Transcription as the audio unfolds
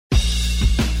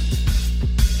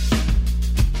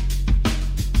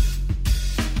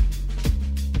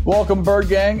Welcome, Bird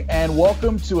Gang, and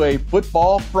welcome to a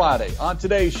Football Friday. On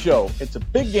today's show, it's a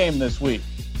big game this week.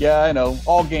 Yeah, I know,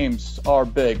 all games are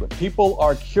big, but people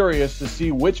are curious to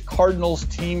see which Cardinals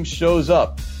team shows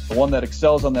up. The one that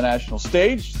excels on the national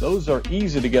stage, those are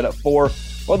easy to get up for,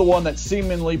 or the one that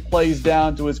seemingly plays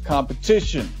down to its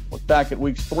competition. Look back at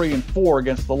weeks 3 and 4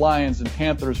 against the Lions and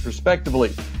Panthers,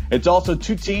 respectively. It's also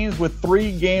two teams with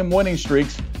 3-game winning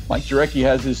streaks. Mike Jurecki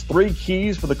has his 3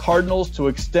 keys for the Cardinals to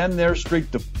extend their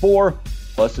streak to 4,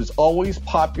 plus his always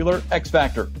popular X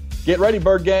Factor. Get ready,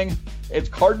 Bird Gang. It's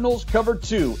Cardinals Cover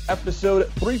 2, episode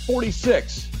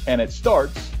 346, and it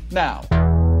starts now.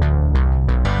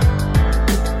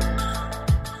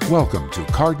 Welcome to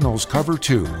Cardinals Cover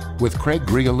 2 with Craig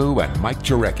Grialou and Mike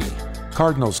Jurecki.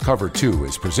 Cardinals Cover 2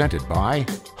 is presented by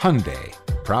Hyundai,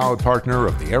 proud partner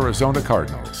of the Arizona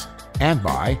Cardinals, and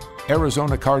by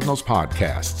Arizona Cardinals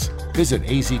Podcasts. Visit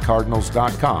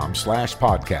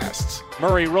azcardinals.com/podcasts.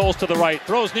 Murray rolls to the right,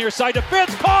 throws near side to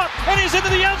Fitz, caught, and he's into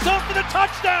the end zone for the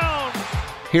touchdown.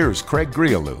 Here's Craig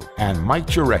Grialou and Mike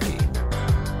Jurecki.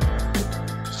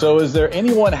 So is there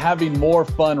anyone having more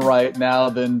fun right now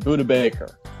than Budda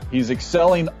Baker? He's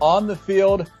excelling on the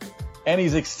field, and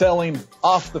he's excelling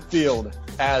off the field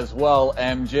as well,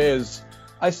 MJ.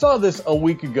 I saw this a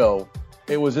week ago.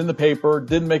 It was in the paper,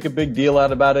 didn't make a big deal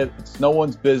out about it. It's no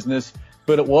one's business,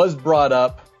 but it was brought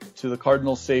up to the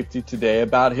Cardinals safety today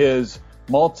about his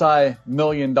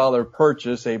multi-million-dollar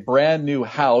purchase, a brand new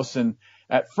house. And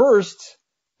at first,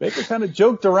 Baker kind of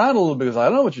joked around a little bit because I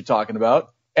don't know what you're talking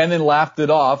about, and then laughed it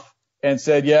off and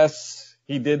said, yes,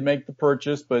 he did make the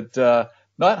purchase, but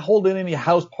not holding any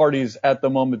house parties at the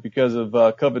moment because of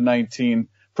COVID-19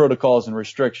 protocols and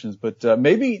restrictions. But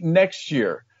maybe next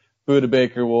year, Budda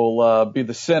Baker will be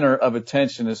the center of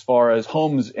attention as far as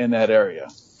homes in that area.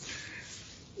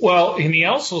 Well, and he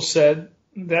also said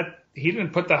that he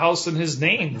didn't put the house in his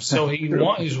name, so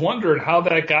he's wondered how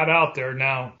that got out there.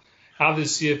 Now,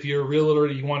 obviously, if you're a realtor,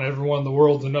 you want everyone in the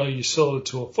world to know you sold it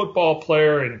to a football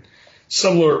player in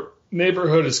similar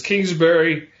neighborhood as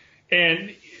Kingsbury.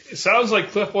 And it sounds like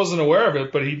Cliff wasn't aware of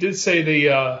it, but he did say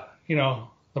the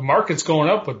market's going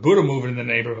up with Budda moving in the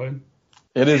neighborhood.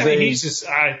 It is. He's just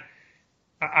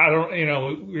I don't,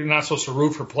 we're not supposed to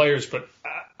root for players, but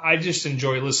I just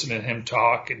enjoy listening to him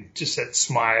talk and just that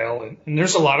smile. And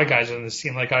there's a lot of guys on this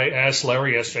team. Like I asked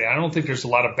Larry yesterday, I don't think there's a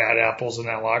lot of bad apples in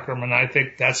that locker room. And I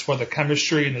think that's where the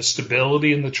chemistry and the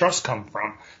stability and the trust come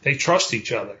from. They trust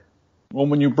each other. Well,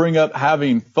 when you bring up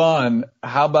having fun,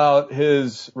 how about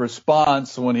his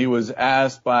response when he was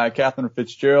asked by Catherine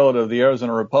Fitzgerald of the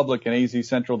Arizona Republic and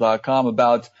azcentral.com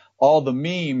about all the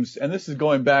memes? And this is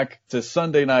going back to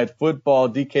Sunday Night Football,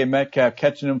 DK Metcalf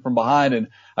catching him from behind. And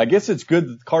I guess it's good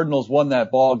that the Cardinals won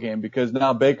that ball game because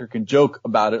now Baker can joke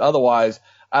about it. Otherwise,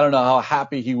 I don't know how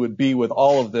happy he would be with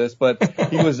all of this, but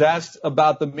he was asked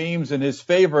about the memes and his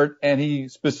favorite. And he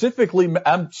specifically,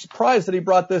 I'm surprised that he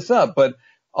brought this up, but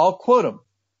I'll quote him.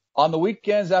 On the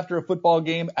weekends after a football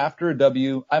game, after a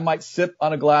W, I might sip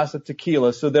on a glass of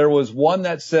tequila. So there was one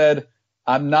that said,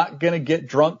 I'm not going to get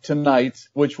drunk tonight,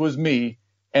 which was me.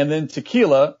 And then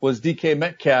tequila was DK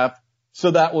Metcalf.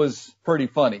 So that was pretty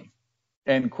funny.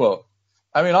 End quote.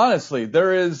 I mean, honestly,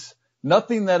 there is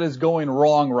nothing that is going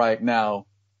wrong right now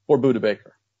for Budda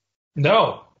Baker.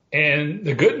 No. And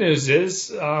the good news is,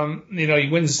 he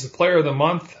wins the Player of the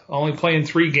Month, only playing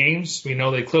 3 games. We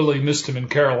know they clearly missed him in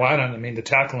Carolina. I mean, the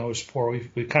tackling was poor.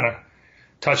 We kind of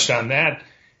touched on that.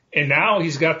 And now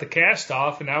he's got the cast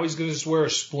off, and now he's going to just wear a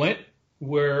splint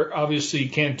where obviously he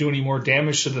can't do any more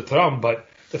damage to the thumb. But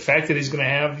the fact that he's going to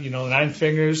have, 9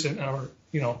 fingers or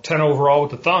 10 overall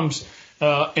with the thumbs,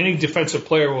 any defensive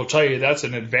player will tell you that's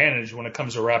an advantage when it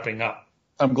comes to wrapping up.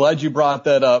 I'm glad you brought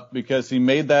that up because he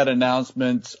made that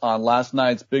announcement on last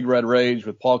night's Big Red Rage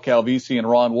with Paul Calvisi and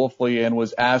Ron Wolfley and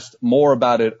was asked more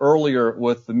about it earlier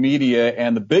with the media.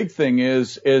 And the big thing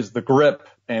is the grip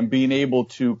and being able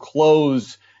to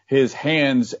close his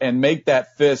hands and make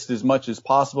that fist as much as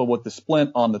possible with the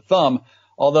splint on the thumb.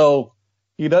 Although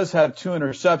he does have 2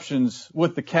 interceptions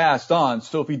with the cast on.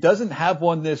 So if he doesn't have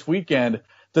one this weekend,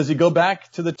 does he go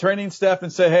back to the training staff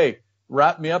and say, hey,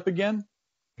 wrap me up again?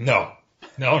 No.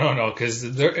 Because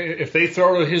if they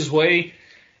throw it his way,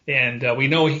 and we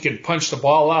know he can punch the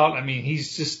ball out, I mean,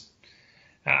 he's just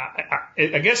I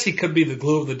guess he could be the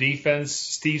glue of the defense.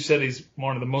 Steve said he's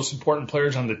one of the most important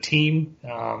players on the team.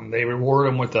 They reward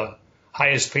him with the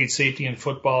highest paid safety in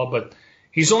football, but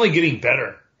he's only getting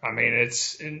better. I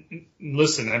mean,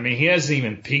 listen, I mean, he hasn't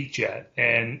even peaked yet.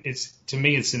 And to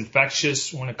me, it's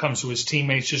infectious when it comes to his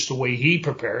teammates, just the way he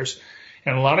prepares.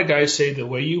 And a lot of guys say the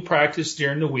way you practice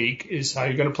during the week is how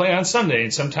you're going to play on Sunday.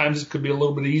 And sometimes it could be a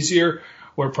little bit easier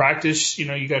where practice,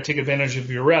 you got to take advantage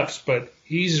of your reps, but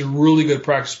he's a really good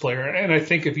practice player. And I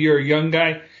think if you're a young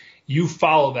guy, you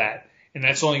follow that. And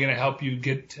that's only going to help you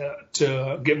get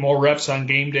to get more reps on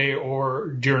game day or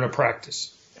during a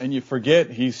practice. And you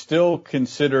forget he's still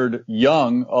considered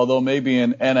young, although maybe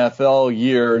in NFL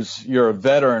years you're a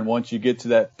veteran once you get to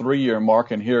that 3-year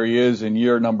mark, and here he is in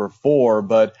year number 4.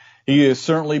 But he has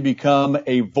certainly become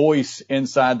a voice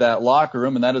inside that locker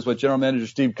room, and that is what General Manager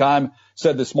Steve Keim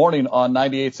said this morning on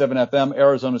 98.7 FM,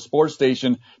 Arizona Sports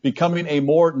Station, becoming a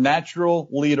more natural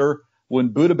leader. When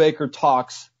Budda Baker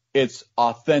talks, it's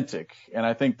authentic. And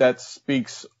I think that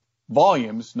speaks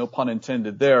volumes, no pun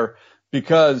intended there,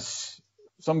 because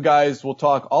some guys will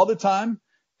talk all the time,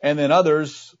 and then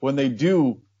others, when they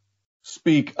do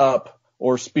speak up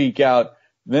or speak out,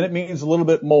 then it means a little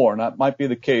bit more. And that might be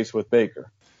the case with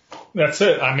Baker. That's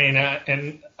it. I mean,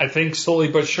 and I think slowly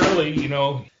but surely,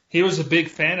 he was a big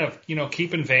fan of,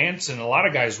 keeping Vance, and a lot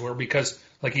of guys were, because,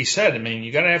 like he said, I mean,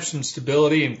 you got to have some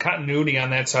stability and continuity on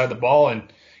that side of the ball. And,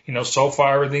 so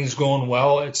far everything's going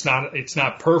well. It's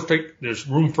not perfect. There's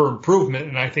room for improvement,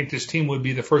 and I think this team would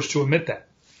be the first to admit that.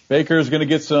 Baker is going to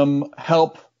get some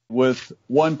help with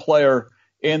one player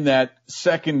in that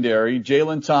secondary.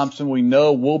 Jalen Thompson, we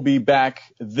know, will be back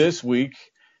this week.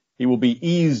 He will be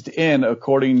eased in,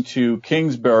 according to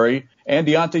Kingsbury. And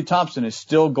Deontay Thompson is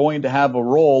still going to have a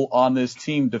role on this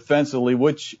team defensively,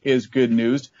 which is good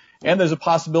news. And there's a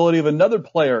possibility of another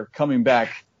player coming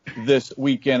back this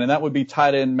weekend, and that would be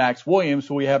tight end Max Williams,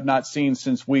 who we have not seen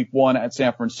since week 1 at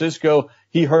San Francisco.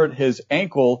 He hurt his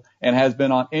ankle and has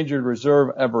been on injured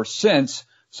reserve ever since.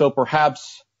 So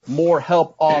perhaps more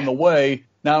help on the way,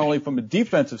 not only from a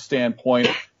defensive standpoint,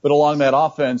 but along that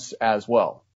offense as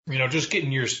well. Just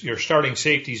getting your starting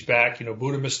safeties back.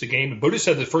 Budda missed the game, and Budda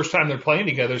said the first time they're playing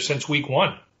together since week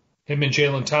 1, him and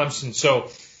Jalen Thompson.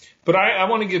 But I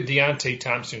want to give Deontay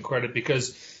Thompson credit,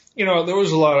 because there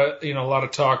was a lot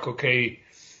of talk. Okay,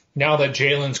 now that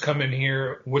Jalen's come in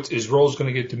here, his role's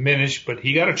going to get diminished, but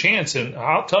he got a chance. And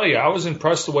I'll tell you, I was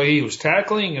impressed the way he was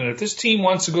tackling. And if this team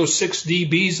wants to go 6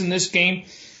 DBs in this game,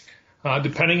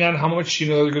 depending on how much,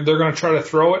 they're going to try to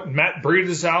throw it. Matt Breed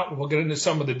is out. We'll get into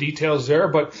some of the details there.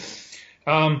 But,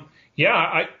 I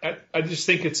just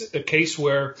think it's a case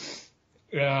where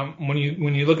when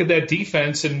you look at that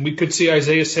defense, and we could see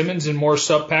Isaiah Simmons in more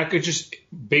sub packages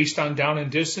based on down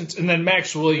and distance, and then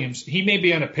Max Williams, he may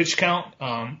be on a pitch count,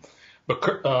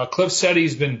 but Cliff said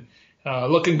he's been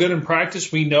looking good in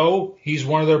practice. We know he's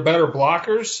one of their better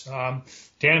blockers.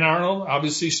 Dan Arnold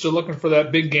obviously still looking for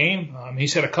that big game.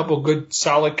 He's had a couple good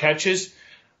solid catches.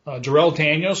 Jarrell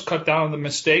Daniels cut down on the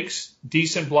mistakes,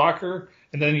 decent blocker,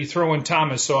 and then you throw in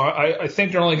Thomas. So I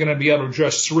think they're only going to be able to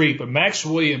address 3, but Max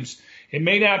Williams, it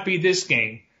may not be this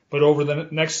game, but over the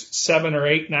next 7 or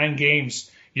 8, 9 games,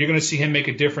 you're going to see him make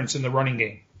a difference in the running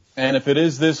game. And if it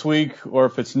is this week, or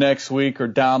if it's next week or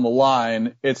down the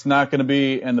line, it's not going to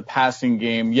be in the passing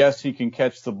game. Yes, he can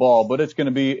catch the ball, but it's going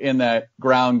to be in that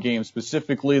ground game,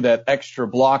 specifically that extra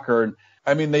blocker.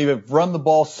 I mean, they have run the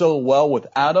ball so well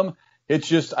without him. It's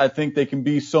just, I think they can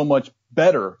be so much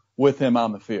better with him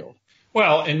on the field.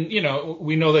 Well, and,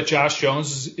 we know that Josh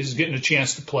Jones is getting a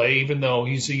chance to play, even though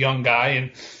he's a young guy,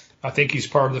 and I think he's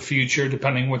part of the future,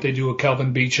 depending on what they do with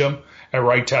Kelvin Beachum at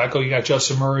right tackle. You got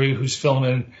Justin Murray, who's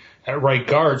filling in at right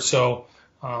guard. So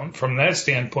from that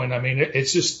standpoint, I mean,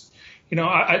 it's just,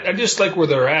 I just like where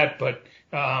they're at, but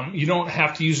you don't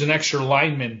have to use an extra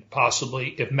lineman, possibly,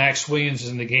 if Max Williams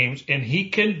is in the games. And he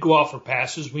can go out for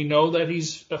passes. We know that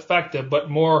he's effective, but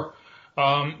more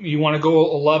you want to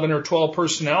go 11 or 12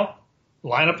 personnel,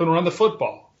 line up and run the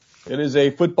football. It is a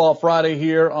Football Friday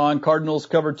here on Cardinals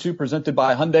Cover 2, presented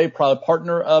by Hyundai, proud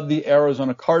partner of the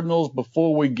Arizona Cardinals.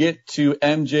 Before we get to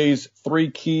MJ's 3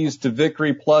 keys to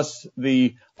victory, plus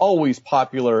the always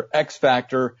popular X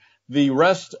Factor, the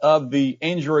rest of the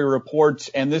injury reports,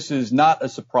 and this is not a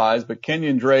surprise, but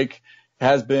Kenyon Drake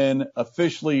has been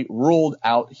officially ruled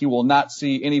out. He will not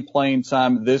see any playing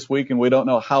time this week, and we don't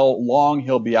know how long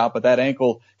he'll be out, but that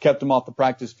ankle kept him off the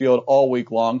practice field all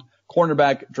week long.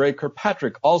 Cornerback Dre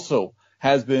Kirkpatrick also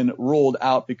has been ruled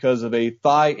out because of a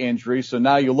thigh injury. So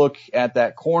now you look at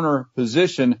that corner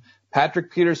position,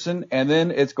 Patrick Peterson, and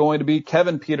then it's going to be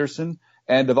Kevin Peterson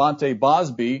and Devontae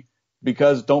Bosby,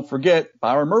 because don't forget,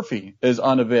 Byron Murphy is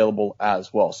unavailable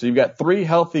as well. So you've got 3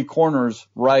 healthy corners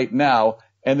right now,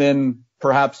 and then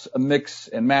perhaps a mix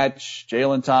and match,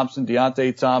 Jalen Thompson,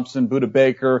 Deontay Thompson, Budda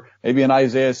Baker, maybe an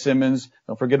Isaiah Simmons.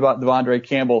 Don't forget about Devondre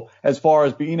Campbell, as far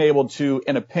as being able to,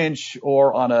 in a pinch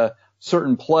or on a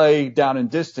certain play down in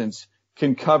distance,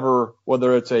 can cover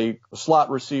whether it's a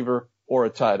slot receiver or a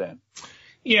tight end.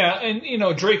 Yeah,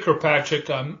 and, Drake Kirkpatrick,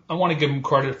 I want to give him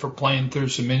credit for playing through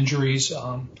some injuries,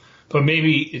 but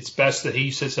maybe it's best that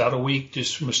he sits out a week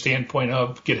just from a standpoint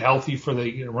of get healthy for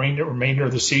the remainder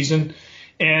of the season.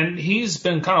 And he's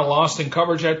been kind of lost in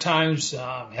coverage at times,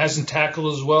 hasn't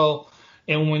tackled as well.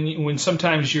 And when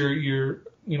sometimes you're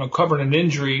covering an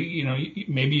injury,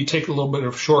 maybe you take a little bit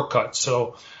of shortcut.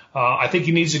 So I think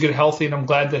he needs to get healthy, and I'm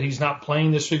glad that he's not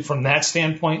playing this week from that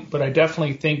standpoint. But I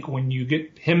definitely think when you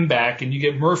get him back and you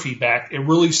get Murphy back, it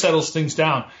really settles things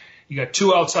down. You got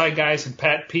two outside guys in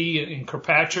Pat P and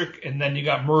Kirkpatrick, and then you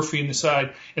got Murphy in the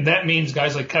side. And that means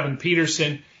guys like Kevin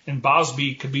Peterson and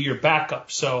Bosby could be your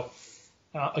backup. So,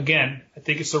 again, I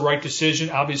think it's the right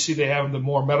decision. Obviously, they have the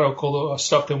more medical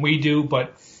stuff than we do,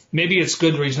 but maybe it's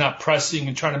good that he's not pressing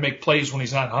and trying to make plays when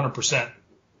he's not 100%.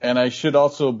 And I should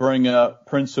also bring up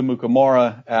Prince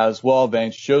Amukamara as well.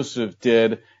 Vance Joseph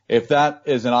did. If that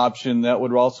is an option, that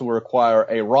would also require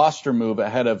a roster move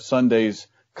ahead of Sunday's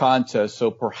contest.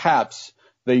 So perhaps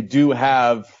they do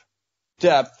have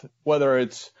depth, whether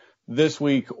it's this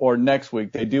week or next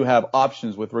week. They do have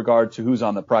options with regard to who's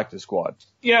on the practice squad.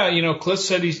 Yeah, Cliff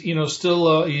said he's,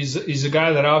 still he's a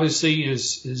guy that obviously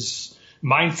is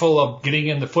mindful of getting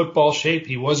into football shape.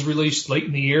 He was released late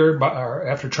in the year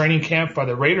after training camp by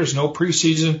the Raiders, no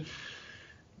preseason.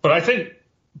 But I think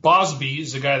Bosby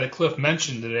is the guy that Cliff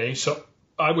mentioned today. So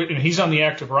and he's on the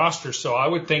active roster. So I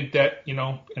would think that, in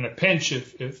a pinch,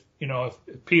 if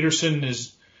Peterson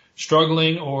is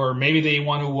struggling, or maybe they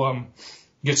want to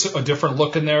get a different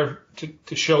look in there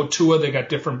to show Tua, they got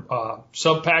different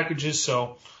sub packages.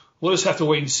 So we'll just have to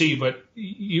wait and see. But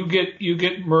you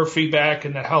get Murphy back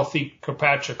and the healthy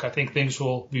Kirkpatrick, I think things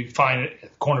will be fine at the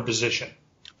corner position.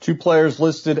 Two players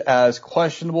listed as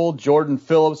questionable, Jordan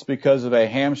Phillips because of a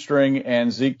hamstring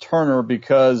and Zeke Turner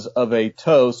because of a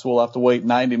toe. So we'll have to wait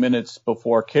 90 minutes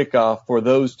before kickoff for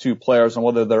those two players on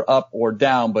whether they're up or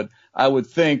down. But I would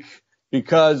think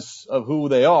because of who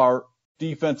they are,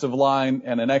 defensive line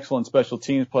and an excellent special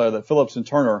teams player, that Phillips and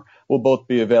Turner will both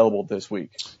be available this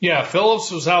week. Yeah, Phillips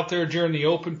was out there during the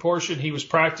open portion. He was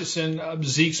practicing.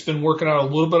 Zeke's been working out a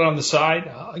little bit on the side.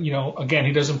 Again,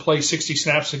 he doesn't play 60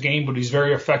 snaps a game, but he's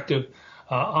very effective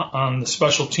on the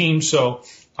special team. So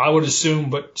I would assume,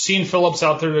 but seeing Phillips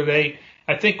out there today,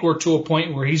 I think we're to a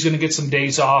point where he's going to get some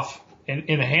days off. And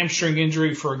in a hamstring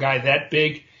injury for a guy that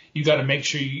big, you got to make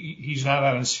sure he's not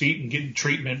on his feet and getting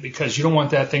treatment, because you don't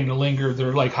want that thing to linger.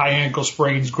 They're like high ankle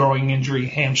sprains, growing injury,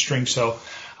 hamstring. So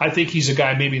I think he's a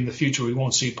guy maybe in the future we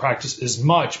won't see practice as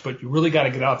much, but you really got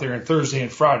to get out there on Thursday and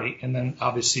Friday, and then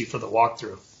obviously for the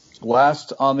walkthrough.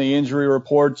 Last on the injury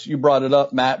reports, you brought it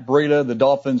up, Matt Breida, the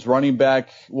Dolphins running back,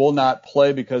 will not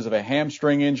play because of a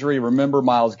hamstring injury. Remember,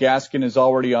 Myles Gaskin is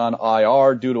already on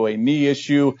IR due to a knee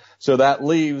issue. So that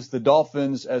leaves the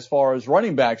Dolphins as far as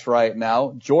running backs right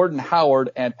now, Jordan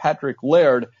Howard and Patrick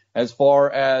Laird, as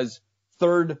far as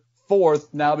third,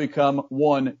 fourth, now become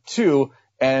 1, 2.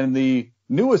 And the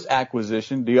newest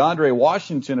acquisition, DeAndre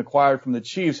Washington, acquired from the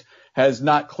Chiefs, has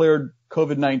not cleared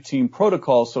COVID-19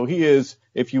 protocol. So he is,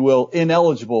 if you will,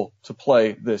 ineligible to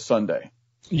play this Sunday.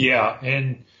 Yeah,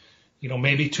 and,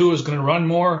 maybe Tua is going to run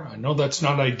more. I know that's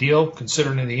not ideal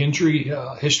considering the injury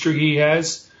history he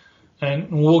has.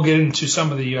 And we'll get into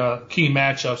some of the key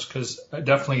matchups, because I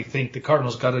definitely think the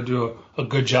Cardinals got to do a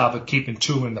good job of keeping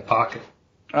Tua in the pocket.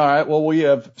 All right, well, we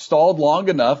have stalled long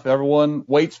enough. Everyone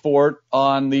waits for it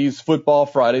on these Football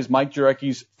Fridays. Mike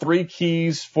Jurecki's 3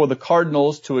 keys for the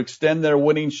Cardinals to extend their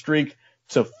winning streak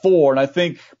to 4. And I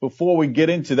think before we get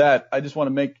into that, I just want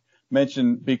to make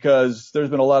mention, because there's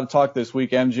been a lot of talk this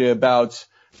week, MJ, about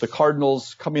the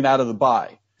Cardinals coming out of the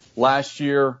bye. Last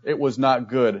year, it was not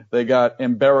good. They got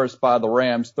embarrassed by the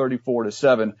Rams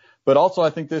 34-7. But also, I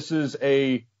think this is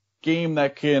a game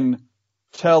that can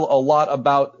tell a lot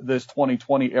about this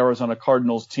 2020 Arizona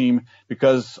Cardinals team,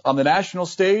 because on the national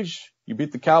stage, you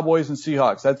beat the Cowboys and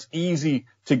Seahawks. That's easy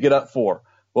to get up for.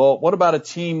 Well, what about a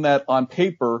team that on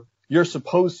paper you're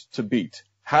supposed to beat?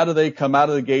 How do they come out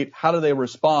of the gate? How do they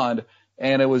respond?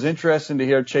 And it was interesting to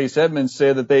hear Chase Edmonds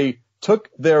say that they took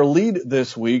their lead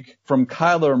this week from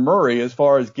Kyler Murray as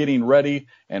far as getting ready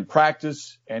and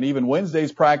practice, and even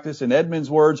Wednesday's practice, in Edmonds'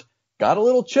 words, got a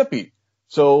little chippy.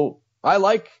 So I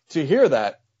like to hear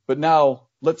that, but now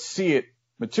let's see it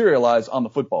materialize on the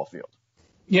football field.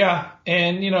 Yeah,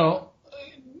 and,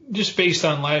 just based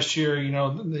on last year,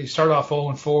 they started off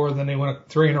 0-4, then they went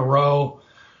 3 in a row,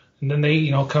 and then they,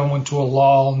 kind of went to a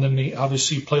lull, and then they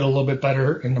obviously played a little bit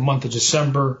better in the month of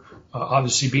December,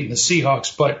 obviously beating the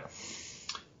Seahawks. But,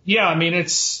 yeah, I mean,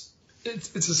 it's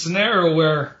a scenario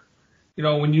where,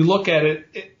 when you look at it,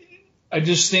 I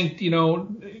just think,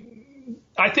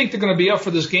 I think they're going to be up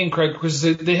for this game, Craig, because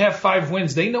they have 5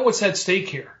 wins. They know what's at stake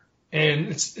here. And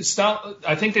it's not,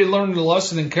 I think they learned the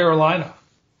lesson in Carolina.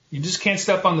 You just can't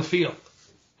step on the field.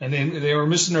 And they were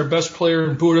missing their best player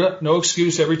in Buddha. No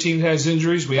excuse. Every team has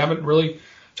injuries. We haven't really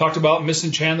talked about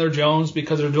missing Chandler Jones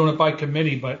because they're doing it by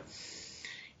committee. But,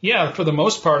 yeah, for the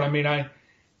most part, I mean,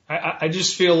 I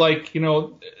just feel like,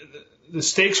 the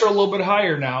stakes are a little bit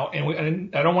higher now.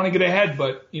 And I don't want to get ahead,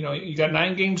 but, you got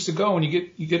 9 games to go and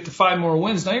you get to 5 more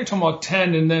wins. Now you're talking about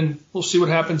 10, and then we'll see what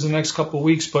happens in the next couple of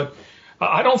weeks. But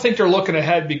I don't think they're looking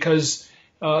ahead because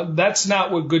that's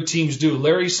not what good teams do.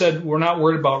 Larry said we're not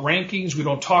worried about rankings. We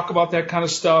don't talk about that kind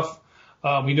of stuff.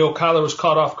 We know Kyler was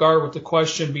caught off guard with the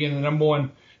question being the number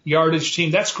 1 yardage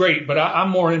team. That's great, but I'm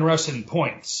more interested in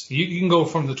points. You can go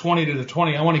from the 20 to the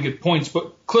 20. I want to get points,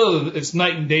 but clearly it's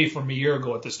night and day from a year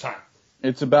ago at this time.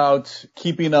 It's about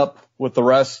keeping up with the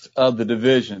rest of the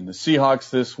division. The Seahawks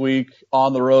this week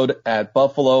on the road at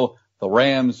Buffalo. The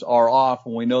Rams are off,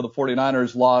 and we know the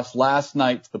 49ers lost last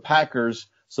night to the Packers,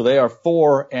 so they are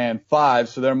 4-5.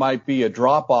 So there might be a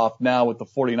drop-off now with the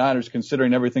 49ers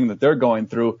considering everything that they're going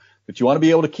through. But you want to be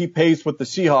able to keep pace with the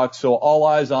Seahawks, so all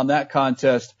eyes on that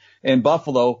contest in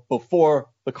Buffalo before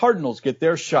the Cardinals get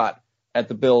their shot at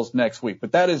the Bills next week.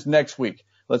 But that is next week.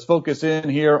 Let's focus in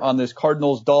here on this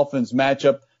Cardinals-Dolphins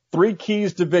matchup. 3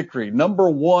 keys to victory. Number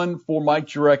 1 for Mike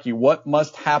Jurecki. What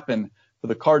must happen for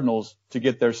the Cardinals to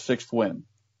get their 6th win?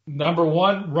 Number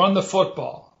 1, run the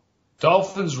football.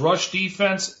 Dolphins rush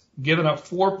defense, giving up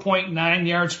 4.9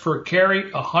 yards per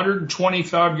carry,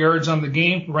 125 yards on the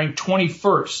game, ranked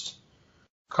 21st.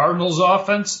 Cardinals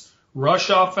offense, rush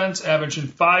offense, averaging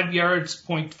 5 yards,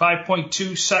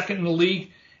 5.2, second in the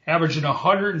league, averaging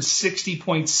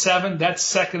 160.7. That's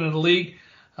second in the league.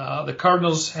 The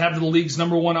Cardinals have the league's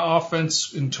number 1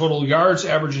 offense in total yards,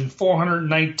 averaging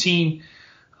 419.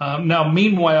 Now,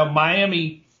 meanwhile,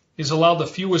 Miami is allowed the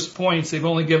fewest points. They've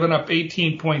only given up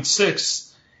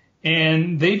 18.6,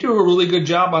 and they do a really good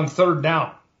job on third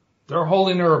down. They're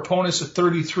holding their opponents at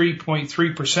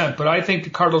 33.3%, but I think the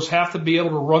Cardinals have to be able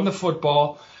to run the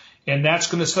football, and that's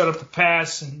going to set up the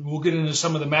pass, and we'll get into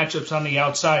some of the matchups on the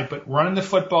outside. But running the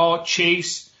football,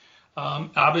 Chase,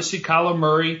 obviously Kyler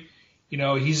Murray,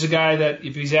 he's a guy that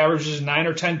if he averages 9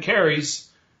 or 10 carries,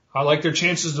 I like their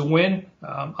chances to win.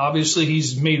 Obviously,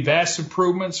 he's made vast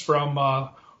improvements from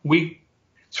week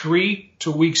 3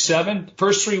 to week 7.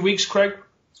 First 3 weeks, Craig,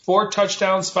 4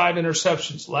 touchdowns, 5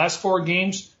 interceptions. Last 4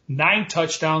 games, 9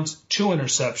 touchdowns, 2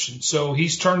 interceptions. So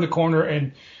he's turned the corner,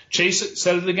 and Chase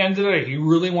said it again today. He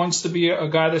really wants to be a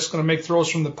guy that's going to make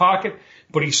throws from the pocket,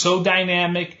 but he's so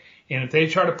dynamic, and if they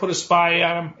try to put a spy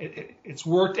on him, it's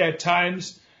worked at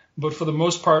times, but for the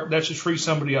most part, that should free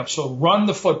somebody up. So run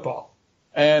the football.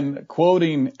 And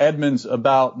quoting Edmonds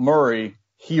about Murray,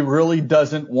 he really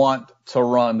doesn't want to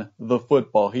run the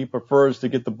football. He prefers to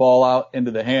get the ball out into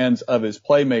the hands of his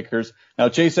playmakers. Now,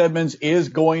 Chase Edmonds is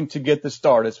going to get the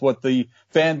start. It's what the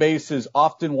fan base has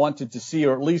often wanted to see,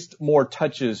 or at least more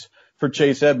touches for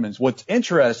Chase Edmonds. What's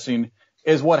interesting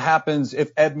is what happens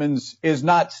if Edmonds is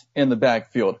not in the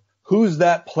backfield. Who's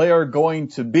that player going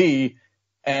to be?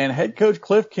 And head coach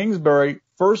Cliff Kingsbury,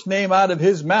 first name out of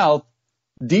his mouth,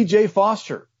 DJ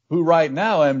Foster, who right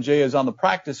now, MJ, is on the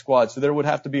practice squad, so there would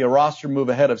have to be a roster move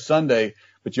ahead of Sunday.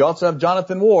 But you also have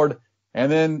Jonathan Ward,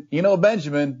 and then Eno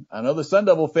Benjamin. I know the Sun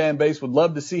Devil fan base would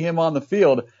love to see him on the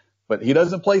field, but he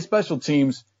doesn't play special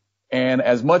teams. And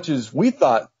as much as we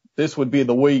thought this would be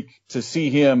the week to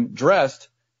see him dressed,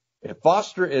 if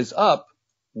Foster is up,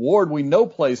 Ward we know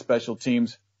plays special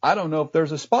teams. I don't know if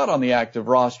there's a spot on the active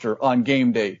roster on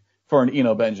game day for an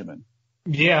Eno Benjamin.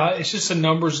 Yeah, it's just a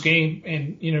numbers game,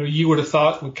 and, you would have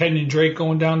thought with Kenyon Drake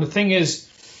going down. The thing is,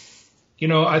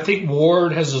 I think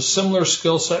Ward has a similar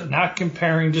skill set, not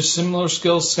comparing, just similar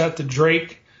skill set to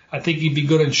Drake. I think he'd be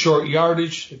good in short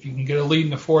yardage. If you can get a lead in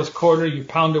the fourth quarter, you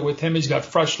pound it with him. He's got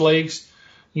fresh legs.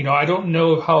 I don't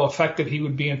know how effective he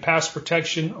would be in pass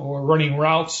protection or running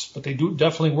routes, but they do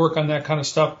definitely work on that kind of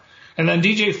stuff. And then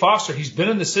DJ Foster, he's been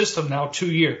in the system now 2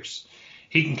 years.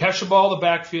 He can catch the ball in the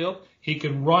backfield. He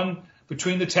can run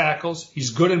between the tackles. He's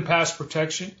good in pass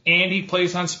protection, and he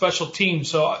plays on special teams.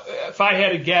 So if I had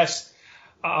to guess,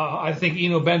 I think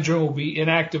Eno Benjamin will be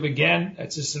inactive again.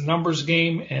 It's just a numbers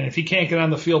game, and if he can't get on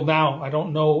the field now, I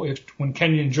don't know if when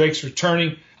Kenyon Drake's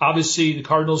returning. Obviously, the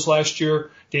Cardinals last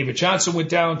year, David Johnson went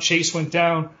down, Chase went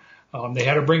down. They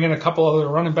had to bring in a couple other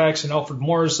running backs, and Alfred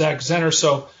Morris, Zach Zenner.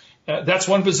 So that's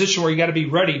one position where you got to be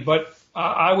ready. But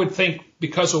I would think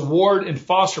because of Ward and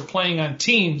Foster playing on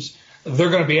teams,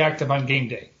 they're going to be active on game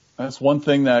day. That's one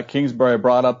thing that Kingsbury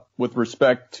brought up with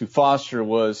respect to Foster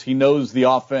was he knows the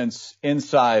offense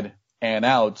inside and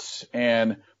outs.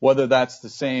 And whether that's the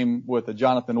same with a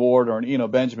Jonathan Ward or an Eno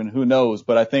Benjamin, who knows?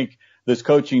 But I think this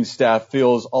coaching staff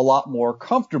feels a lot more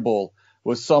comfortable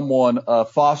with someone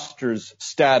Foster's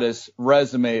status,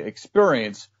 resume,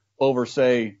 experience over,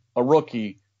 say, a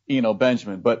rookie, Eno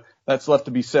Benjamin. But that's left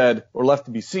to be said or left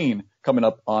to be seen coming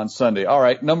up on Sunday. All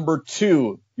right, number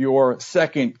 2, your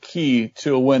second key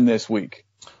to a win this week.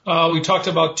 We talked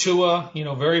about Tua,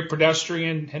 very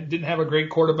pedestrian, didn't have a great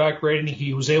quarterback rating.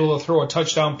 He was able to throw a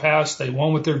touchdown pass. They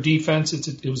won with their defense.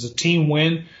 It was a team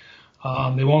win.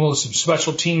 They won with some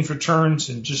special teams returns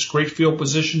and just great field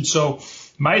position. So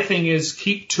my thing is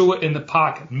keep Tua in the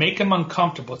pocket. Make him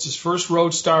uncomfortable. It's his first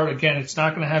road start. Again, it's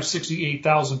not going to have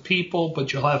 68,000 people,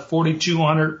 but you'll have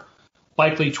 4,200,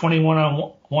 likely 21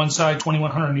 on one side,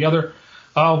 2,100 on the other.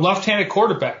 Left-handed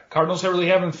quarterback. Cardinals really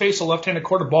haven't faced a left-handed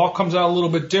quarterback. Ball comes out a little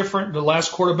bit different. The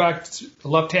last quarterback, the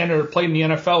left-hander that played in the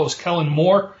NFL was Kellen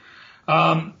Moore.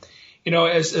 As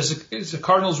the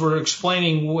Cardinals were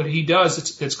explaining what he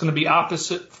does, it's going to be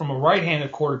opposite from a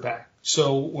right-handed quarterback.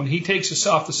 So when he takes us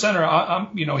off the center,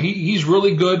 he's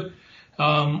really good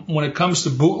when it comes to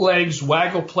bootlegs,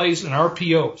 waggle plays, and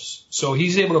RPOs. So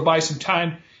he's able to buy some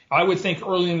time. I would think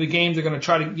early in the game they're going to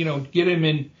try to, get him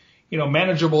in,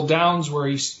 manageable downs where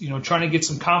he's, trying to get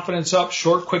some confidence up,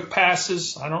 short, quick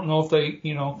passes. I don't know if they,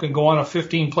 can go on a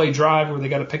 15-play drive where they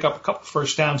got to pick up a couple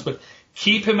first downs, but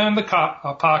keep him in the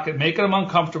pocket, make him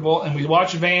uncomfortable. And we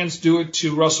watch Vance do it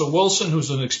to Russell Wilson, who's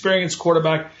an experienced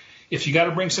quarterback. If you got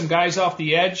to bring some guys off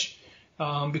the edge,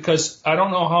 because I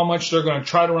don't know how much they're going to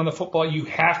try to run the football. You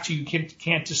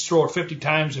can't just throw it 50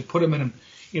 times and put him in,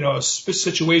 a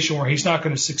situation where he's not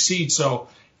going to succeed. So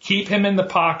keep him in the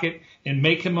pocket and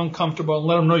make him uncomfortable and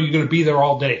let him know you're going to be there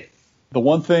all day. The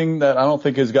one thing that I don't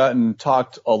think has gotten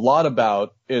talked a lot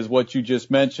about is what you just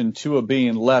mentioned, Tua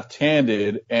being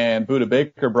left-handed, and Budda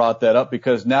Baker brought that up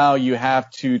because now you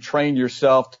have to train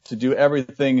yourself to do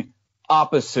everything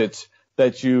opposite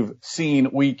that you've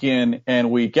seen week in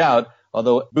and week out.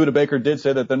 Although Budda Baker did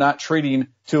say that they're not treating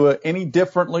Tua any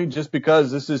differently just because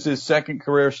this is his second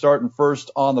career start and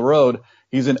first on the road.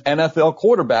 He's an NFL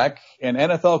quarterback, and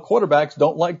NFL quarterbacks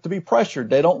don't like to be pressured.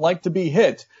 They don't like to be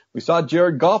hit. We saw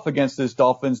Jared Goff against this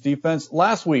Dolphins defense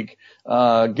last week get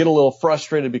a little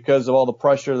frustrated because of all the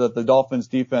pressure that the Dolphins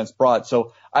defense brought.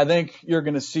 So I think you're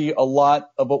going to see a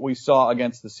lot of what we saw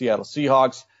against the Seattle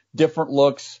Seahawks, different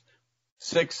looks,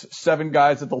 6, 7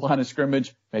 guys at the line of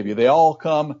scrimmage. Maybe they all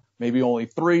come, maybe only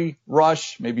 3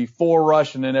 rush, maybe 4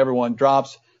 rush, and then everyone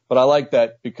drops. But I like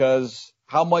that because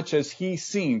how much has he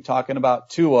seen talking about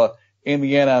Tua in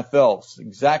the NFL? It's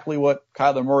exactly what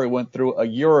Kyler Murray went through a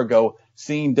year ago,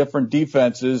 seeing different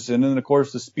defenses. And then, of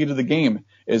course, the speed of the game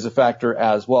is a factor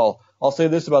as well. I'll say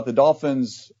this about the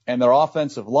Dolphins and their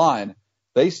offensive line.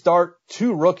 They start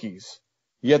 2 rookies,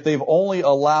 yet they've only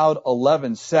allowed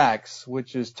 11 sacks,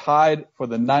 which is tied for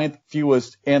the 9th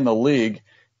fewest in the league.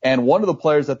 And one of the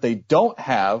players that they don't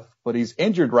have, but he's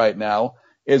injured right now,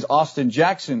 is Austin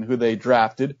Jackson, who they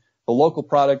drafted, the local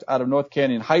product out of North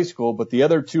Canyon High School. But the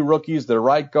other 2 rookies, their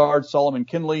right guard, Solomon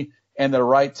Kinley, and their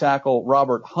right tackle,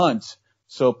 Robert Hunt.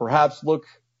 So perhaps look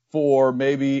for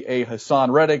maybe a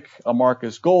Hassan Reddick, a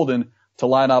Marcus Golden to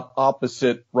line up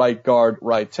opposite right guard,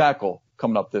 right tackle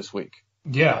coming up this week.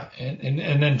 Yeah,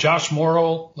 and then Josh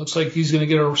Morrow looks like he's going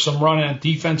to get some run at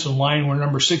defensive line where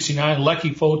number 69, Lecky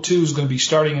Fotu, is going to be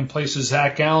starting in place of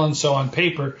Zach Allen. So on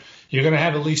paper, you're going to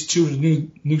have at least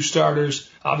 2 new starters.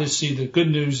 Obviously, the good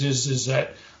news is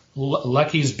that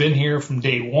Lecky's been here from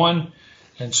day one,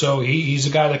 and so he's a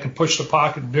guy that can push the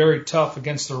pocket, very tough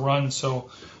against the run.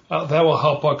 So that will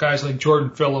help out guys like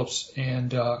Jordan Phillips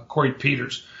and Corey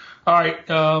Peters. All right,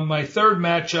 my third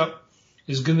matchup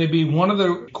is going to be one of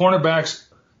the cornerbacks,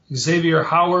 Xavier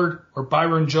Howard or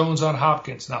Byron Jones on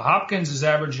Hopkins. Now, Hopkins is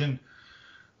averaging,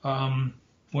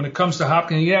 when it comes to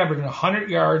Hopkins, he's averaging 100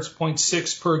 yards,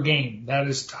 0.6 per game. That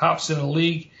is tops in the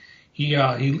league. He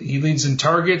leads in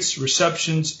targets,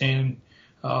 receptions, and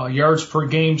yards per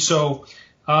game. So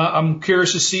I'm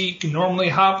curious to see. Normally,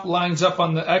 Hop lines up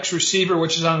on the X receiver,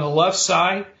 which is on the left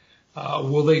side.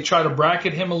 Will they try to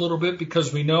bracket him a little bit?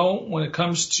 Because we know when it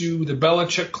comes to the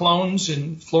Belichick clones,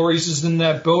 and Flores is in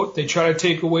that boat, they try to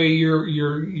take away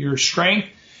your strength,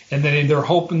 and then they're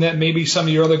hoping that maybe some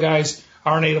of your other guys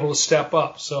aren't able to step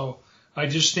up. So I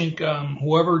just think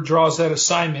whoever draws that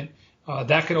assignment,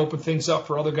 that could open things up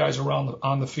for other guys around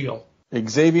on the field.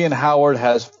 Xavier Howard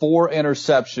has 4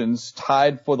 interceptions,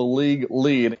 tied for the league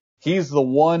lead. He's the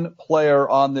one player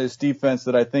on this defense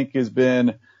that I think has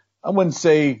been, I wouldn't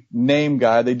say name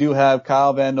guy. They do have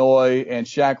Kyle Van Noy and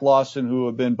Shaq Lawson, who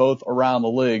have been both around the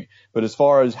league. But as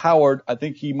far as Howard, I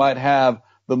think he might have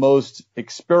the most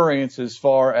experience as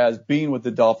far as being with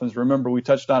the Dolphins. Remember, we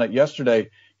touched on it yesterday.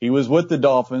 He was with the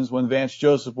Dolphins when Vance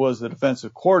Joseph was the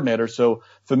defensive coordinator. So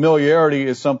familiarity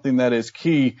is something that is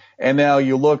key. And now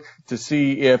you look to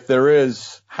see if there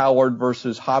is Howard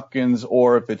versus Hopkins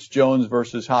or if it's Jones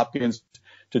versus Hopkins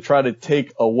to try to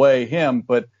take away him.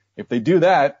 But if they do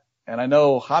that, and I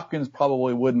know Hopkins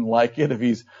probably wouldn't like it if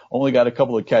he's only got a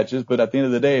couple of catches, but at the end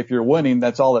of the day, if you're winning,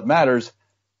 that's all that matters.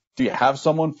 Do you have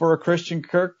someone for a Christian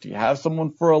Kirk? Do you have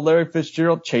someone for a Larry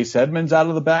Fitzgerald? Chase Edmonds out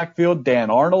of the backfield?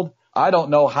 Dan Arnold? I don't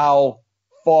know how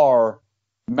far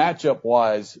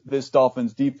matchup-wise this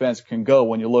Dolphins defense can go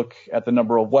when you look at the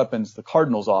number of weapons the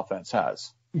Cardinals offense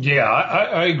has. Yeah,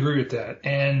 I agree with that.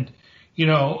 And, you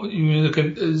look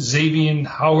at Xavier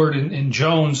Howard and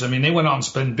Jones. I mean, they went out and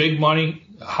spent big money.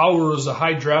 Howard was a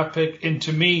high draft pick. And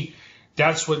to me,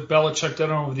 that's what Belichick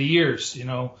done over the years.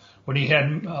 When he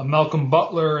had Malcolm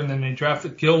Butler and then they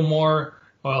drafted Gilmore.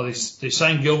 Well, they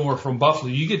signed Gilmore from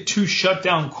Buffalo. You get 2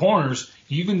 shutdown corners.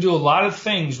 You can do a lot of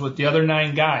things with the other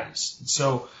 9 guys.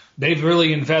 So they've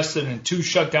really invested in 2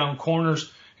 shutdown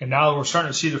corners, and now we're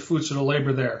starting to see the fruits of the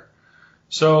labor there.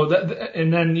 So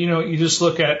and then, you just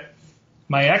look at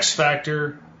my X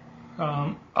factor.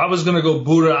 I was going to go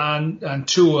Buddha on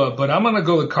Tua, but I'm going to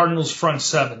go the Cardinals front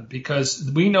 7 because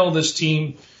we know this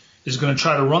team is going to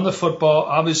try to run the football.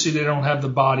 Obviously, they don't have the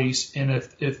bodies. And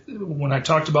if when I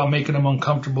talked about making them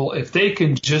uncomfortable, if they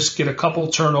can just get a couple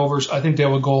turnovers, I think that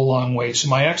would go a long way. So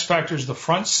my X factor is the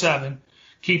front 7,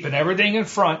 keeping everything in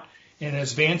front. And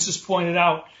as Vance has pointed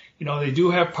out, they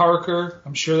do have Parker.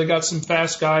 I'm sure they got some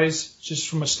fast guys just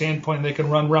from a standpoint they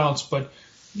can run routes, but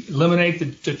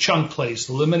eliminate the chunk plays,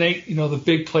 eliminate, the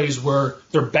big plays where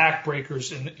they're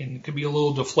backbreakers and it could be a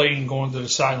little deflating going to the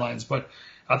sidelines. But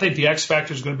I think the X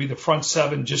factor is going to be the front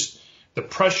 7, just the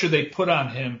pressure they put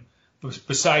on him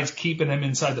besides keeping him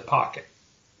inside the pocket.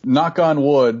 Knock on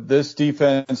wood, this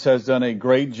defense has done a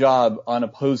great job on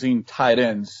opposing tight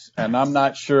ends. And I'm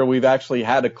not sure we've actually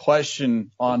had a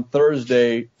question on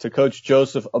Thursday to Coach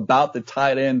Joseph about the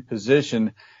tight end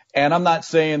position. And I'm not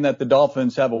saying that the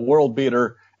Dolphins have a world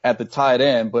beater at the tight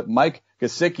end, but Mike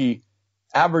Gesicki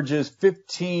averages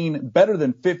better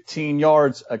than 15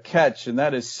 yards a catch, and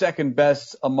that is second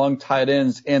best among tight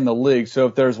ends in the league. So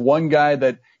if there's one guy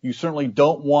that you certainly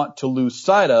don't want to lose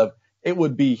sight of, it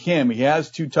would be him. He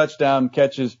has 2 touchdown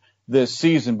catches this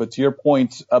season, but to your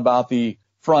point about the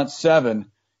front 7,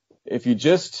 if you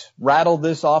just rattle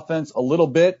this offense a little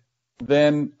bit,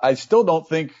 then I still don't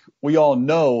think we all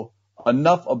know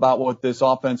enough about what this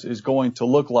offense is going to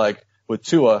look like with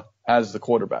Tua as the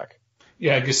quarterback.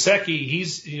 Yeah, Gesicki,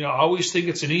 he's, I always think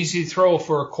it's an easy throw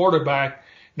for a quarterback.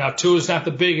 Now, Tua's not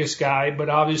the biggest guy, but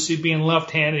obviously being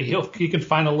left-handed, he can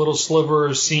find a little sliver or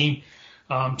a seam.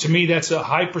 To me, that's a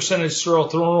high percentage throw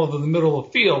thrown over the middle of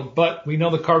the field, but we know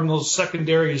the Cardinals'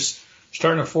 secondary is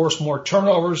starting to force more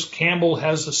turnovers. Campbell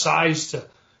has the size to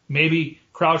maybe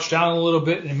crouch down a little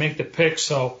bit and make the pick.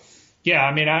 So, yeah,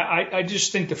 I mean, I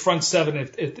just think the front 7,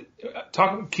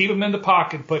 keep him in the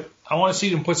pocket, but I want to see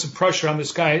them put some pressure on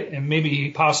this guy, and maybe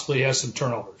he possibly has some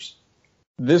turnovers.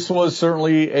 This was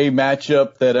certainly a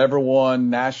matchup that everyone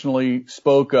nationally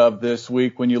spoke of this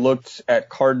week. When you looked at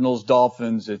Cardinals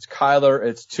Dolphins, it's Kyler,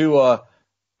 it's Tua.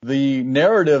 The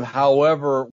narrative,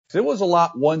 however, it was a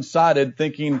lot one-sided,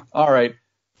 thinking, all right,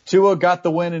 Tua got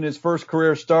the win in his first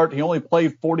career start. He only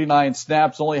played 49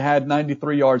 snaps, only had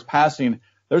 93 yards passing.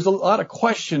 There's a lot of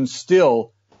questions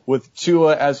still with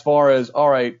Tua as far as, all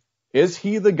right, is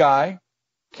he the guy?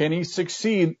 Can he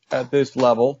succeed at this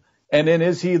level? And then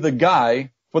is he the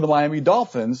guy for the Miami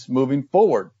Dolphins moving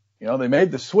forward? They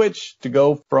made the switch to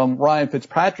go from Ryan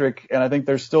Fitzpatrick, and I think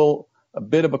there's still a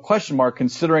bit of a question mark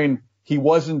considering he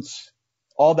wasn't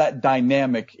all that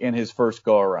dynamic in his first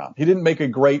go-around. He didn't make a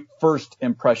great first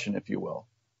impression, if you will.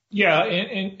 Yeah,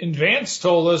 and Vance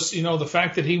told us, the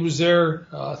fact that he was there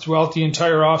throughout the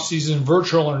entire offseason,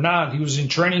 virtual or not, he was in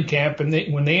training camp, and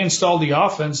when they installed the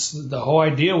offense, the whole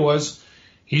idea was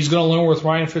he's going to learn with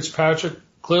Ryan Fitzpatrick.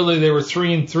 Clearly, they were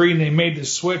 3-3, and they made the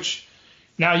switch.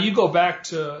 Now, you go back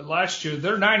to last year;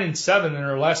 they're 9-7 in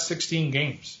their last 16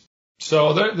 games,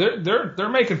 so they're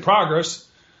making progress.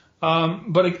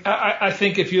 But I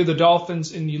think if you're the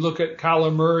Dolphins and you look at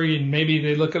Kyler Murray and maybe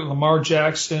they look at Lamar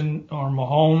Jackson or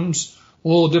Mahomes, a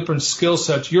little different skill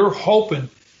sets, you're hoping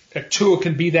that Tua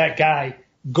can be that guy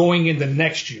going into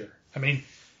next year. I mean,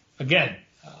 again,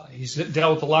 he's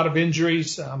dealt with a lot of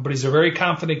injuries, but he's a very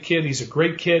confident kid. He's a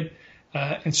great kid.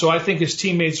 And so I think his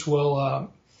teammates will,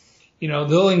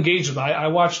 they'll engage him. I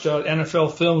watched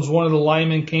NFL films. One of the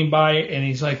linemen came by and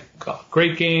he's like, oh,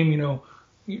 great game,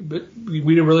 but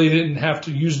we really didn't have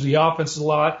to use the offense a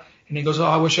lot. And he goes, oh,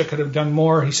 I wish I could have done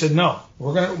more. He said, no,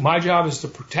 my job is to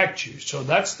protect you. So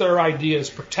that's their idea, is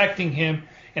protecting him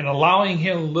and allowing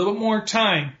him a little more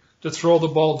time to throw the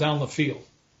ball down the field.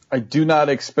 I do not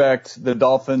expect the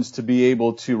Dolphins to be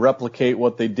able to replicate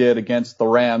what they did against the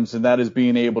Rams, and that is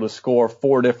being able to score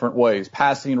 4 different ways: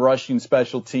 passing, rushing,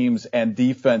 special teams, and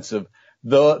defensive.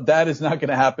 That is not going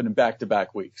to happen in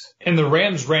back-to-back weeks. And the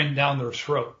Rams ran down their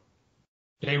throat.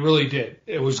 They really did.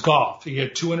 It was Goff. He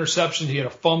had 2 interceptions. He had a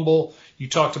fumble. You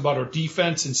talked about our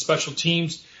defense and special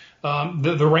teams.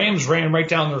 The Rams ran right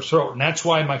down their throat, and that's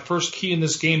why my first key in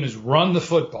this game is run the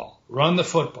football. Run the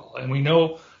football. And we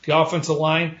know the offensive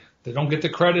line, they don't get the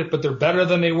credit, but they're better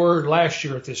than they were last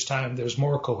year at this time. There's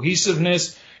more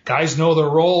cohesiveness. Guys know their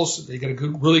roles. They get a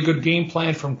really good game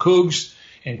plan from Cougs,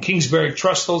 and Kingsbury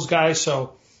trusts those guys.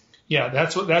 So, yeah,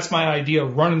 that's my idea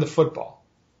of running the football.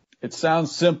 It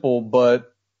sounds simple,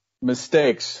 but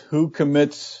mistakes. Who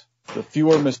commits the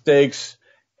fewer mistakes?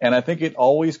 And I think it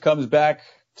always comes back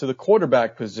to the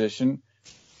quarterback position.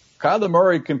 Kyler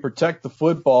Murray can protect the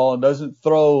football and doesn't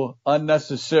throw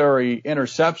unnecessary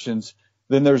interceptions,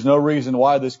 then there's no reason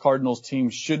why this Cardinals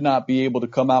team should not be able to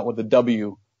come out with a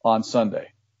W on Sunday.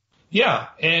 Yeah,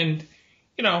 and,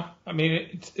 I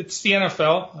mean, it's the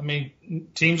NFL. I mean,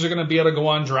 teams are going to be able to go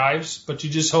on drives, but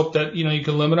you just hope that, you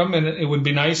can limit them, and it would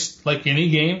be nice, like any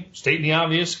game, stating the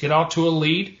obvious, get out to a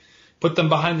lead, put them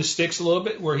behind the sticks a little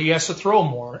bit where he has to throw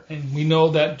more. And we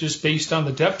know that just based on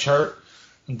the depth chart,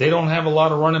 they don't have a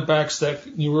lot of running backs that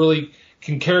you really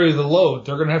can carry the load.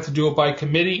 They're going to have to do it by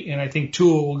committee, and I think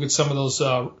Tua will get some of those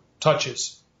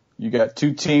touches. You got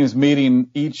 2 teams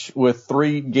meeting each with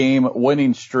 3-game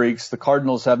winning streaks. The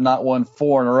Cardinals have not won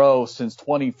 4 in a row since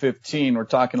 2015. We're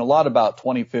talking a lot about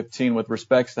 2015 with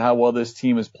respects to how well this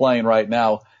team is playing right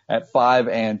now at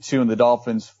 5-2, and the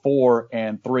Dolphins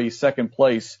 4-3, second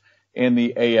place in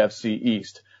the AFC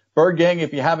East. Bird Gang,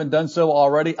 if you haven't done so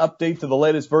already, update to the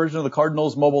latest version of the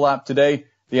Cardinals mobile app today.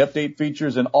 The update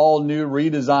features an all-new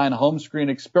redesigned home screen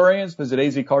experience. Visit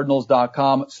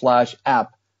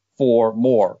azcardinals.com/app for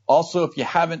more. Also, if you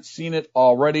haven't seen it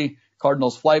already,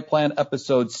 Cardinals Flight Plan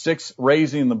Episode 6,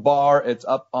 Raising the Bar. It's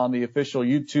up on the official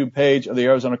YouTube page of the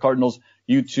Arizona Cardinals,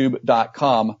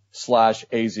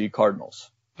 youtube.com/azcardinals.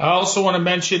 I also want to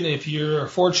mention, if you're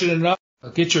fortunate enough,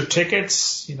 get your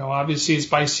tickets. Obviously it's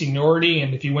by seniority,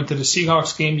 and if you went to the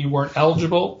Seahawks game, you weren't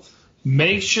eligible.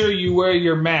 Make sure you wear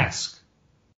your mask.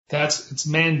 It's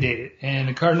mandated. And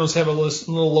the Cardinals have a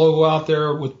little logo out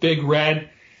there with big red.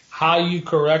 How you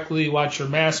correctly watch your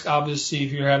mask, obviously,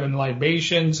 if you're having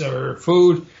libations or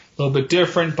food, a little bit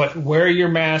different, but wear your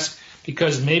mask,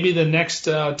 because maybe the next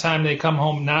time they come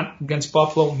home, not against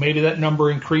Buffalo, maybe that number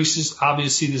increases.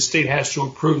 Obviously, the state has to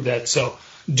approve that. So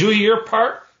do your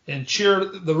part and cheer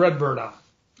the Redbird on.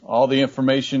 All the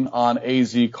information on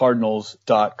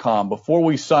azcardinals.com. Before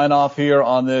we sign off here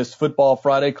on this Football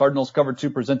Friday, Cardinals Cover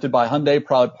 2 presented by Hyundai,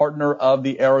 proud partner of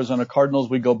the Arizona Cardinals.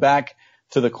 We go back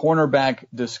to the cornerback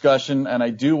discussion, and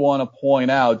I do want to point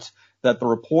out that the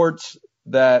reports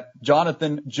that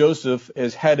Jonathan Joseph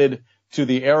is headed to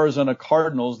the Arizona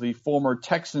Cardinals, the former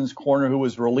Texans corner who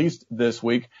was released this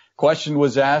week. Question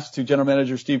was asked to General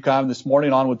Manager Steve Keim this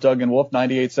morning on with Doug and Wolf,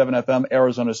 98.7 FM,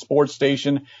 Arizona sports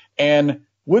station, and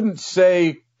wouldn't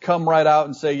come right out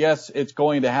and say, yes, it's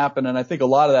going to happen. And I think a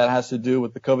lot of that has to do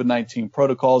with the COVID-19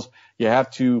 protocols. You have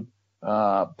to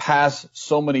pass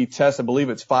so many tests. I believe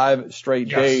it's 5 straight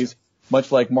days,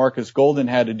 much like Marcus Golden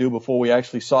had to do before we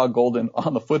actually saw Golden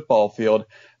on the football field.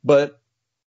 But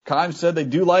Keim said they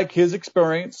do like his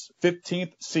experience,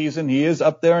 15th season. He is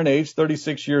up there in age,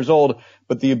 36 years old,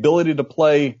 but the ability to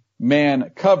play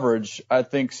man coverage, I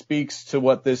think, speaks to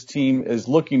what this team is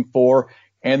looking for.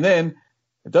 And then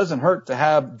it doesn't hurt to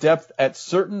have depth at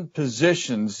certain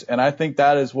positions, and I think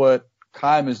that is what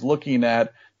Keim is looking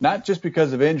at, not just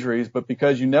because of injuries, but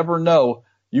because you never know.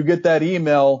 You get that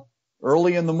email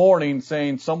early in the morning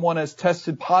saying someone has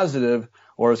tested positive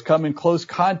or has come in close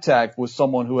contact with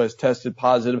someone who has tested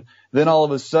positive. Then all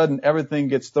of a sudden everything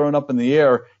gets thrown up in the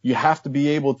air. You have to be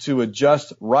able to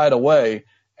adjust right away.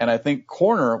 And I think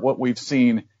corner, what we've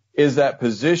seen, is that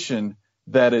position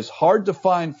that is hard to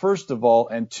find, first of all,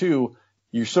 and two,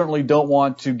 you certainly don't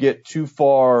want to get too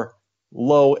far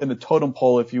low in the totem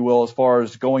pole, if you will, as far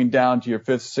as going down to your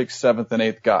 5th, 6th, 7th, and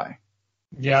 8th guy.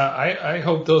 Yeah, I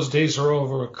hope those days are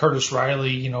over. Curtis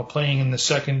Riley, playing in the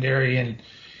secondary. And,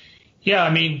 yeah,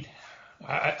 I mean,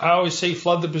 I always say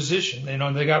flood the position.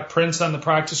 They got Prince on the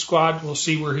practice squad. We'll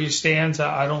see where he stands.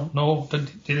 I don't know.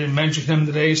 They didn't mention him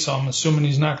today, so I'm assuming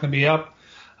he's not going to be up.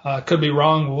 Could be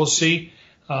wrong. We'll see.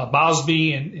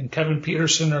 Bosby and Kevin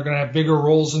Peterson are going to have bigger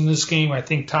roles in this game. I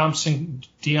think Thompson,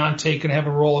 Deontay can have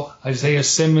a role. Isaiah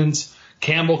Simmons,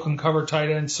 Campbell can cover tight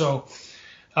end. So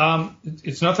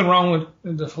it's nothing wrong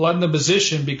with flooding the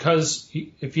position, because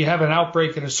if you have an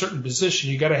outbreak at a certain position,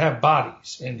 you got to have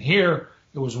bodies. And here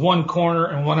it was one corner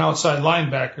and one outside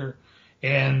linebacker,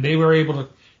 and they were able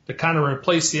to kind of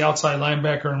replace the outside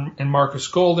linebacker and Marcus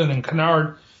Golden and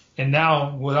Kennard. And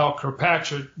now, without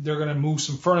Kirkpatrick, they're going to move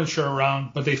some furniture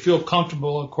around, but they feel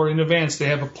comfortable. According to Vance, they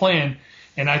have a plan.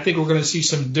 And I think we're going to see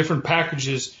some different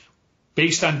packages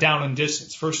based on down and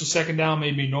distance. First and second down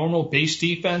may be normal, base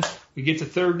defense. We get to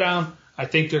third down, I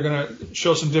think they're going to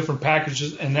show some different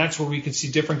packages, and that's where we can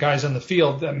see different guys on the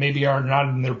field that maybe are not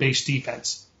in their base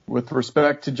defense. With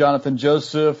respect to Jonathan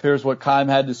Joseph, here's what Keim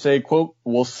had to say, quote,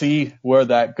 "We'll see where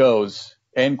that goes,"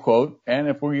 end quote. And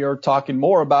if we are talking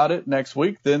more about it next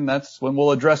week, then that's when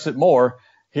we'll address it more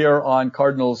here on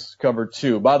Cardinals Cover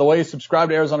 2. By the way, subscribe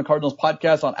to Arizona Cardinals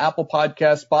podcast on Apple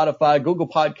Podcasts, Spotify, Google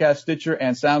Podcasts, Stitcher,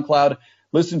 and SoundCloud.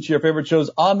 Listen to your favorite shows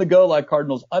on the go, like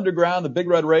Cardinals Underground, the Big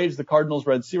Red Rage, the Cardinals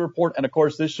Red Sea Report, and of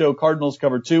course this show, Cardinals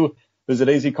Cover 2. Visit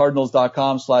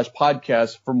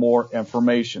azcardinals.com/podcast for more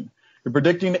information. You're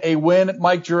predicting a win,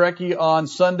 Mike Jurecki, on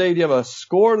Sunday. Do you have a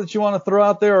score that you want to throw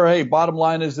out there? Or, hey, bottom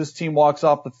line is this team walks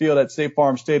off the field at State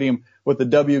Farm Stadium with the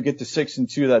W, get to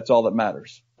 6-2. That's all that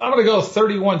matters. I'm going to go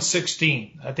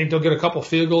 31-16. I think they'll get a couple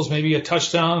field goals, maybe a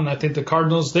touchdown. And I think the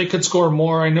Cardinals, they could score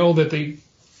more. I know that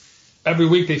every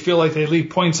week they feel like they leave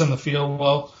points on the field.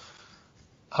 Well,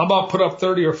 how about put up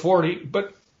 30 or 40?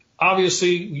 But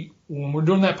obviously, when we're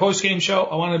doing that post-game show,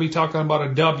 I want to be talking about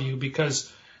a W,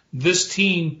 because this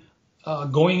team,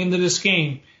 going into this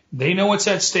game, they know what's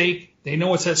at stake. They know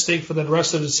what's at stake for the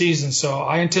rest of the season. So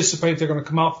I anticipate they're going to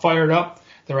come out fired up.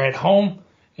 They're at home,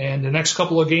 and the next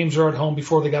couple of games are at home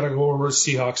before they got to go over the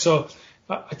Seahawks. So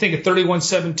I think at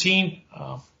 31-17,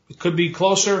 it could be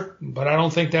closer, but I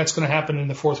don't think that's going to happen in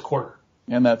the fourth quarter.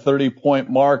 And that 30-point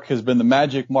mark has been the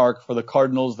magic mark for the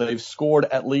Cardinals. They've scored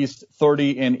at least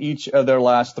 30 in each of their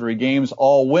last 3 games,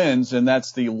 all wins, and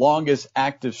that's the longest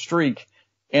active streak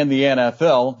in the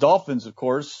NFL. Dolphins, of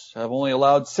course, have only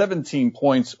allowed 17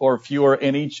 points or fewer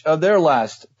in each of their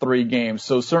last 3 games.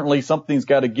 So certainly something's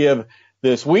got to give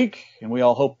this week, and we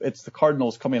all hope it's the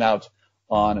Cardinals coming out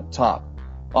on top.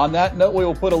 On that note, we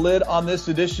will put a lid on this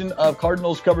edition of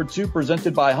Cardinals Cover 2,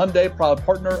 presented by Hyundai, proud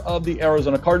partner of the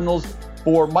Arizona Cardinals.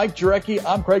 For Mike Jurecki,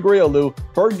 I'm Craig Riolu.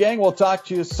 Bird Gang will talk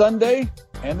to you Sunday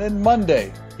and then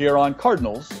Monday here on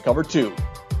Cardinals Cover 2.